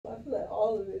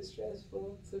all of it's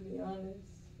stressful, to be honest.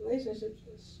 Relationships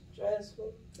are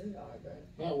stressful.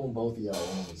 Not when both of y'all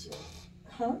want each other.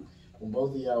 Huh? When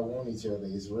both of y'all want each other,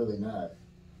 it's really not.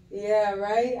 Yeah,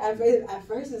 right? At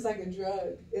first, it's like a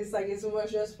drug. It's like it's more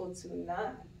stressful to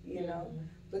not, you know? Mm-hmm.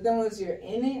 But then once you're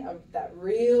in it, that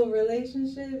real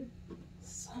relationship,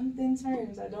 something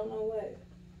turns. I don't know what.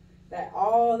 That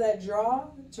all that draw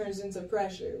turns into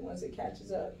pressure once it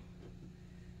catches up.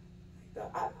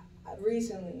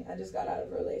 Recently, I just got out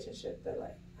of a relationship that,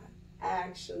 like, I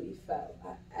actually felt.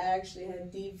 I actually had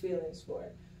deep feelings for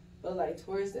it. But, like,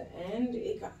 towards the end,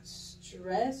 it got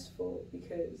stressful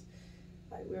because,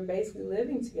 like, we were basically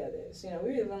living together. So, you know, we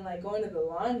were even, like, going to the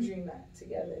laundromat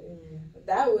together. But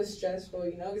that was stressful,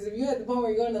 you know, because if you're at the point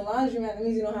where you're going to the laundromat, that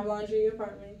means you don't have laundry in your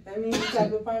apartment. That means you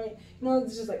type of apartment. You know,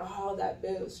 it's just, like, all that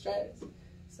builds stress.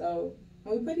 So,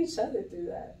 and we put each other through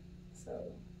that.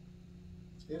 So...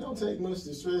 It don't take much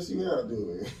to stress you out,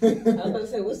 do it? I was about to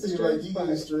say, what's the See, stress like, you part?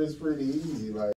 get stressed pretty easy, like.